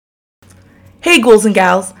Hey ghouls and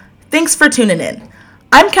gals, thanks for tuning in.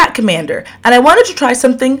 I'm Cat Commander, and I wanted to try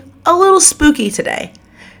something a little spooky today.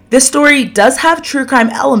 This story does have true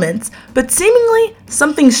crime elements, but seemingly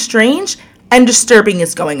something strange and disturbing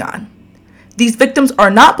is going on. These victims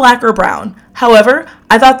are not black or brown, however,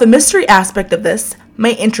 I thought the mystery aspect of this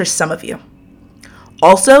may interest some of you.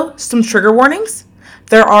 Also, some trigger warnings.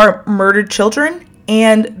 There are murdered children,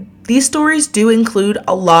 and these stories do include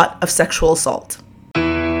a lot of sexual assault.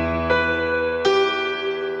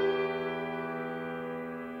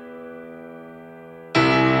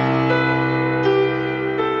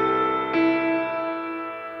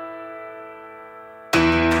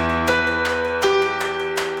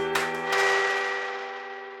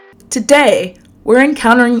 Today, we're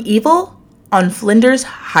encountering evil on Flinders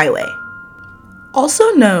Highway.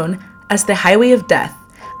 Also known as the Highway of Death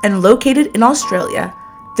and located in Australia,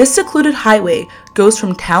 this secluded highway goes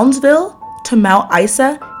from Townsville to Mount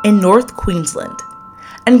Isa in North Queensland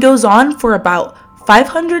and goes on for about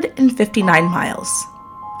 559 miles.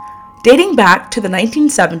 Dating back to the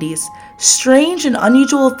 1970s, strange and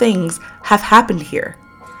unusual things have happened here,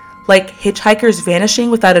 like hitchhikers vanishing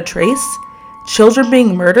without a trace, children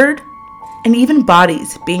being murdered, and even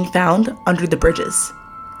bodies being found under the bridges.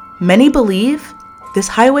 Many believe this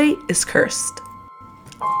highway is cursed.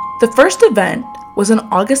 The first event was on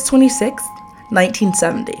August 26,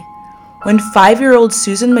 1970, when 5-year-old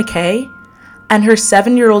Susan McKay and her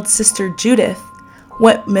 7-year-old sister Judith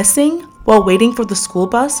went missing while waiting for the school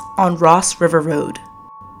bus on Ross River Road.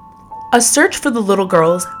 A search for the little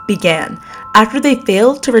girls began after they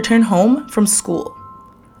failed to return home from school.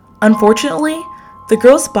 Unfortunately, the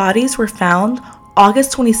girls' bodies were found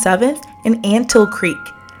August 27th in Antill Creek,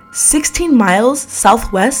 16 miles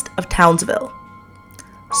southwest of Townsville.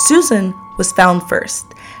 Susan was found first,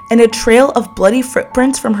 and a trail of bloody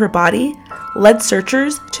footprints from her body led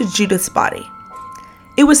searchers to Judith's body.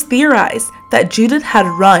 It was theorized that Judith had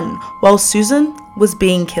run while Susan was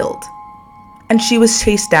being killed, and she was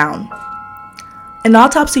chased down. An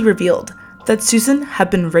autopsy revealed that Susan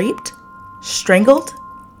had been raped, strangled,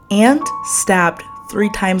 and stabbed 3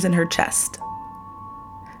 times in her chest.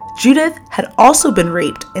 Judith had also been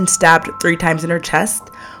raped and stabbed 3 times in her chest,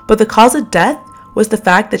 but the cause of death was the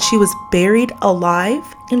fact that she was buried alive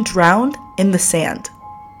and drowned in the sand.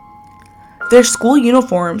 Their school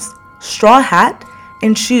uniforms, straw hat,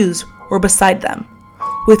 and shoes were beside them,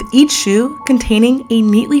 with each shoe containing a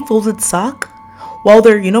neatly folded sock, while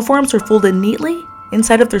their uniforms were folded neatly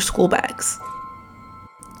inside of their school bags.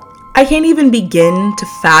 I can't even begin to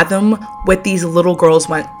fathom what these little girls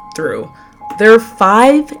went through. They're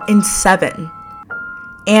 5 and 7.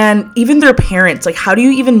 And even their parents, how do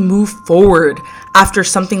you even move forward after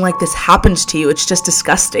something like this happens to you? It's just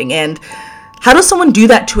disgusting. And how does someone do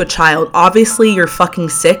that to a child? Obviously, you're fucking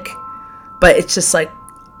sick. But it's just I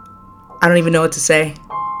don't even know what to say.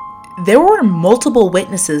 There were multiple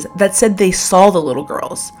witnesses that said they saw the little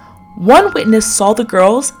girls. One witness saw the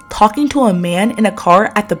girls talking to a man in a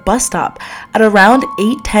car at the bus stop at around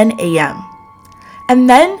 8:10 a.m. And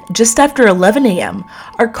then, just after 11 a.m.,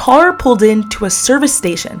 our car pulled into a service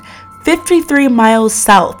station 53 miles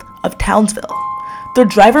south of Townsville. The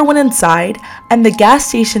driver went inside, and the gas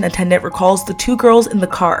station attendant recalls the 2 girls in the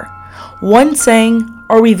car, one saying,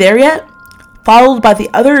 "Are we there yet?" followed by the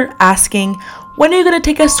other asking, "When are you going to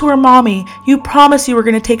take us to our mommy? You promised you were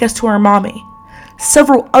going to take us to our mommy."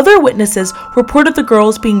 Several other witnesses reported the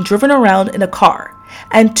girls being driven around in a car,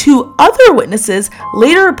 and 2 other witnesses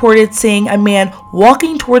later reported seeing a man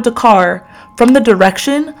walking toward the car from the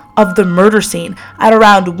direction of the murder scene at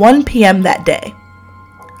around 1 p.m. that day.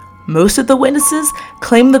 Most of the witnesses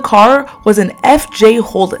claimed the car was an FJ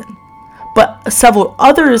Holden, but several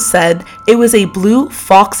others said it was a blue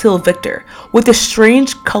Foxhill Victor with a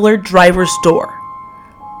strange colored driver's door.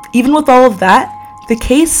 Even with all of that, the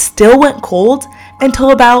case still went cold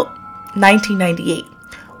until about 1998,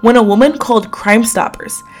 when a woman called Crime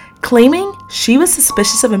Stoppers, claiming she was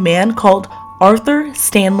suspicious of a man called Arthur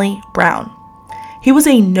Stanley Brown. He was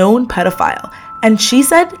a known pedophile, and she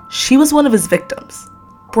said she was one of his victims.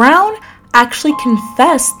 Brown actually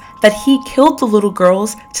confessed that he killed the little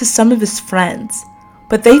girls to some of his friends,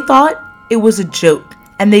 but they thought it was a joke,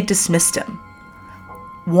 and they dismissed him.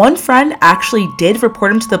 One friend actually did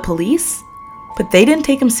report him to the police, but they didn't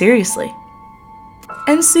take him seriously.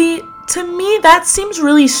 And see, to me, that seems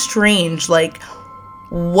really strange.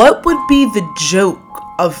 What would be the joke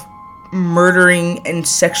of murdering and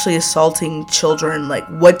sexually assaulting children?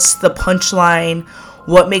 What's the punchline?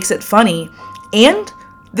 What makes it funny? And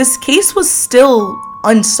this case was still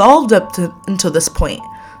unsolved until this point.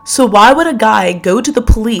 So why would a guy go to the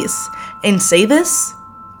police and say this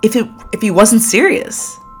if he wasn't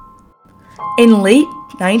serious. In late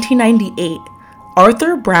 1998,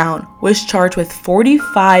 Arthur Brown was charged with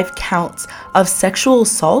 45 counts of sexual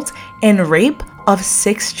assault and rape of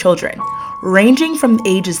 6 children, ranging from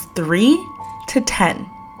ages 3 to 10.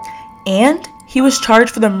 And he was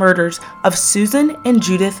charged for the murders of Susan and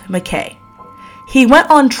Judith McKay. He went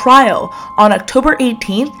on trial on October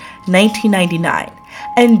 18, 1999,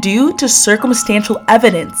 and due to circumstantial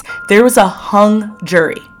evidence, there was a hung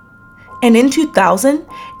jury. And in 2000,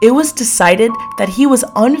 it was decided that he was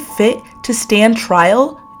unfit to stand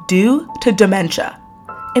trial due to dementia,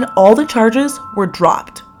 and all the charges were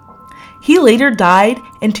dropped. He later died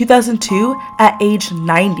in 2002 at age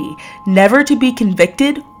 90, never to be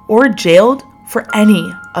convicted or jailed for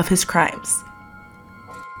any of his crimes.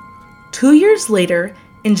 2 years later,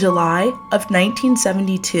 in July of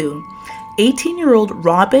 1972, 18-year-old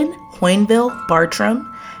Robin Hoynville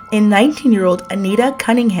Bartram and 19-year-old Anita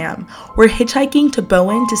Cunningham were hitchhiking to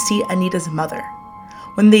Bowen to see Anita's mother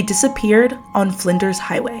when they disappeared on Flinders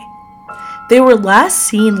Highway. They were last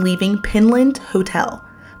seen leaving Pinland Hotel,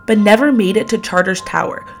 but never made it to Charters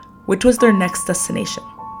Tower, which was their next destination.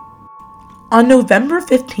 On November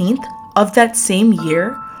 15th of that same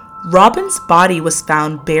year, Robin's body was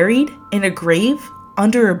found buried in a grave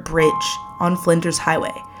under a bridge on Flinders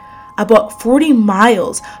Highway, about 40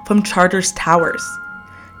 miles from Charters Towers.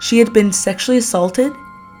 She had been sexually assaulted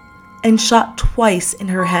and shot twice in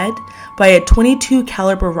her head by a .22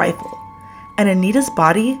 caliber rifle, and Anita's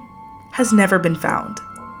body has never been found.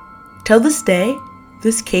 Till this day,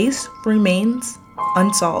 this case remains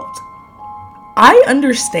unsolved. I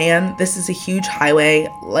understand this is a huge highway,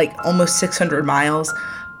 like almost 600 miles,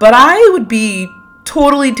 but I would be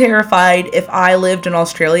totally terrified if I lived in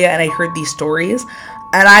Australia and I heard these stories,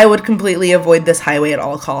 and I would completely avoid this highway at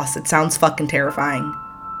all costs. It sounds fucking terrifying.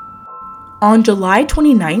 On July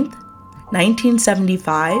 29th,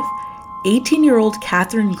 1975, 18-year-old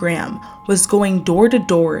Catherine Graham was going door to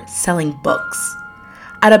door selling books.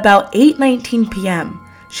 At about 8:19 p.m.,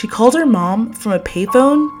 she called her mom from a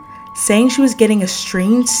payphone saying she was getting a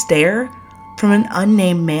strange stare from an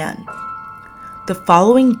unnamed man. The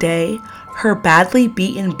following day, her badly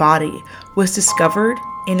beaten body was discovered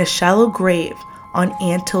in a shallow grave on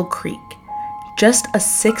Anthill Creek, just a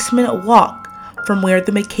 6-minute walk from where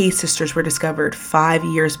the McKay sisters were discovered 5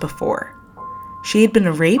 years before. She had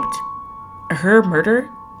been raped. Her murder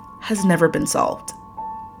has never been solved.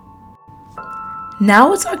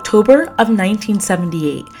 Now it's October of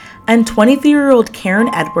 1978, and 23-year-old Karen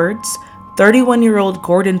Edwards, 31-year-old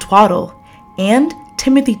Gordon Twaddle, and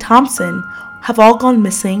Timothy Thompson have all gone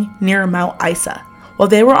missing near Mount Isa while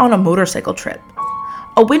they were on a motorcycle trip.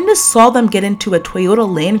 A witness saw them get into a Toyota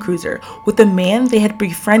Land Cruiser with a man they had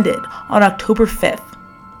befriended on October 5th.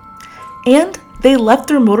 And they left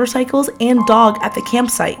their motorcycles and dog at the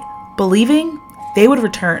campsite, believing they would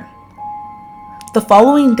return. The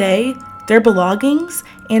following day, their belongings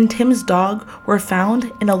and Tim's dog were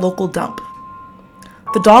found in a local dump.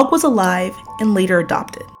 The dog was alive and later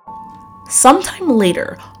adopted. Sometime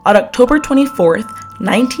later, on October 24th,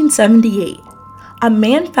 1978, a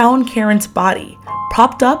man found Karen's body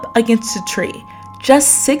propped up against a tree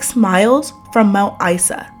just 6 miles from Mount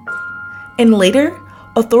Isa. And later,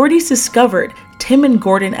 authorities discovered Tim and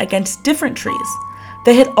Gordon against different trees.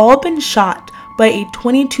 They had all been shot by a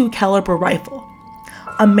 .22 caliber rifle.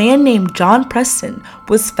 A man named John Preston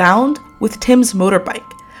was found with Tim's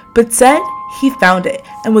motorbike, but said he found it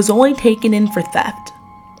and was only taken in for theft.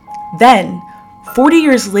 Then, 40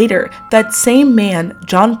 years later, that same man,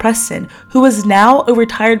 John Preston, who is now a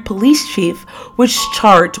retired police chief, was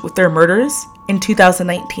charged with their murders in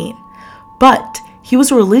 2019. But he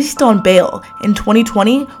was released on bail in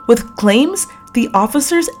 2020 with claims the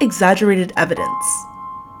officers exaggerated evidence.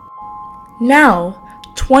 Now,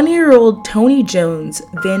 20-year-old Tony Jones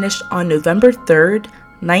vanished on November 3rd,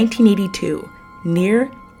 1982,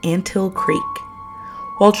 near Anthill Creek,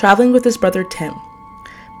 while traveling with his brother Tim.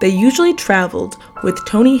 They usually traveled with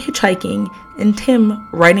Tony hitchhiking and Tim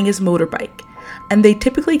riding his motorbike, and they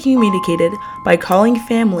typically communicated by calling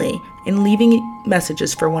family and leaving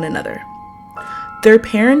messages for one another. Their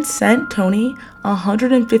parents sent Tony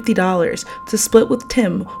 $150 to split with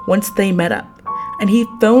Tim once they met up, and he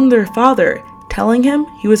phoned their father telling him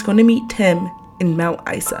he was going to meet Tim in Mount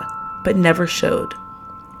Isa, but never showed.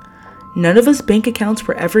 None of his bank accounts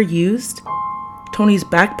were ever used. Tony's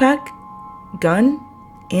backpack, gun,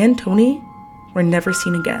 and Tony were never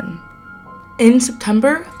seen again. In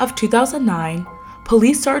September of 2009,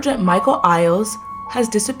 Police Sergeant Michael Isles has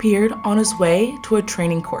disappeared on his way to a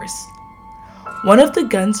training course. One of the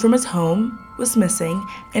guns from his home was missing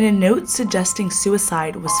and a note suggesting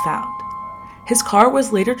suicide was found. His car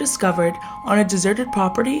was later discovered on a deserted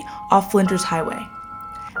property off Flinders Highway,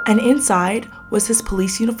 and inside was his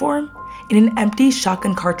police uniform and an empty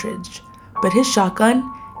shotgun cartridge, but his shotgun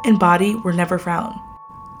and body were never found.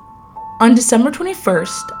 On December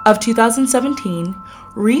 21st of 2017,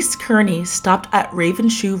 Reese Kearney stopped at Raven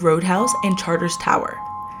Shoe Roadhouse and Charters Tower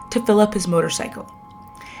to fill up his motorcycle.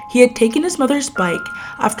 He had taken his mother's bike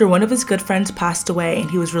after one of his good friends passed away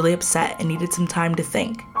and he was really upset and needed some time to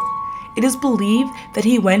think. It is believed that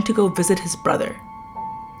he went to go visit his brother.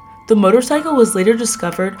 The motorcycle was later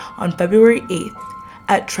discovered on February 8th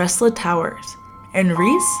at Tresla Towers, and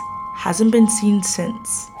Reese hasn't been seen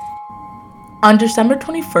since. On December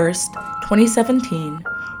 21st, 2017,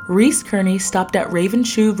 Reese Kearney stopped at Raven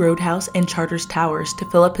Shoe Roadhouse and Charters Towers to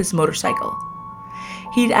fill up his motorcycle.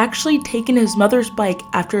 He'd actually taken his mother's bike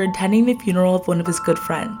after attending the funeral of one of his good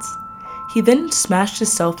friends. He then smashed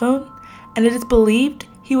his cell phone, and it is believed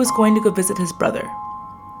he was going to go visit his brother.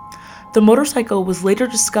 The motorcycle was later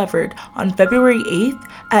discovered on February 8th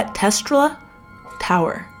at Tresla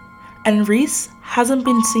Tower, and Reese hasn't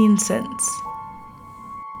been seen since.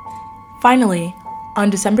 Finally, on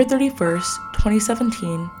December 31st,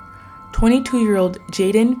 2017, 22-year-old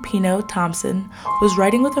Jaden Pino Thompson was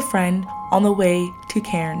riding with a friend on the way to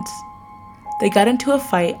Cairns. They got into a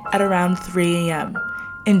fight at around 3 a.m.,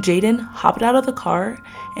 and Jaden hopped out of the car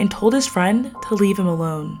and told his friend to leave him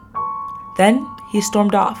alone. Then he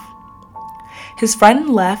stormed off. His friend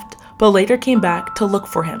left, but later came back to look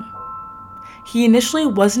for him. He initially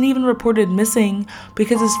wasn't even reported missing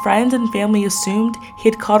because his friends and family assumed he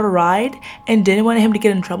had caught a ride and didn't want him to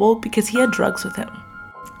get in trouble because he had drugs with him.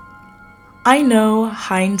 I know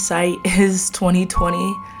hindsight is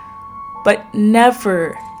 2020, but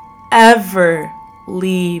never, ever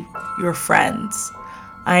leave your friends.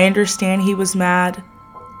 I understand he was mad,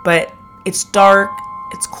 but it's dark,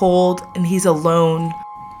 it's cold, and he's alone.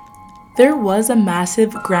 There was a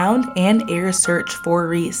massive ground and air search for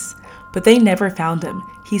Reese, but they never found him.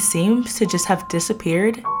 He seems to just have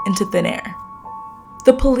disappeared into thin air.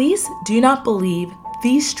 The police do not believe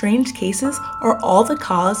these strange cases are all the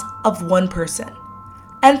cause of one person,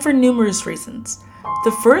 and for numerous reasons.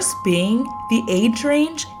 The first being the age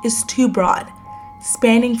range is too broad,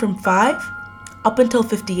 spanning from 5 up until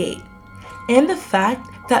 58, and the fact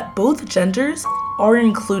that both genders are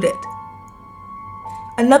included.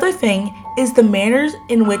 Another thing is the manners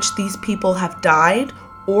in which these people have died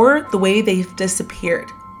or the way they've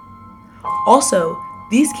disappeared. Also,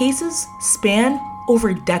 these cases span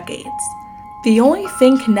over decades. The only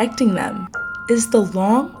thing connecting them is the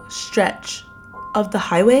long stretch of the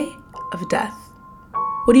highway of death.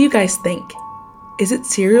 What do you guys think? Is it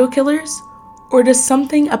serial killers? Or does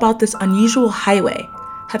something about this unusual highway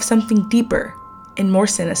have something deeper and more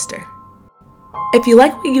sinister? If you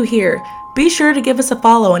like what you hear, be sure to give us a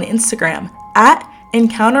follow on Instagram at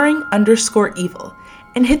encountering_evil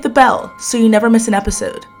and hit the bell so you never miss an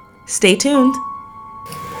episode. Stay tuned.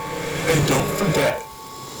 And don't forget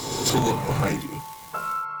to look behind you.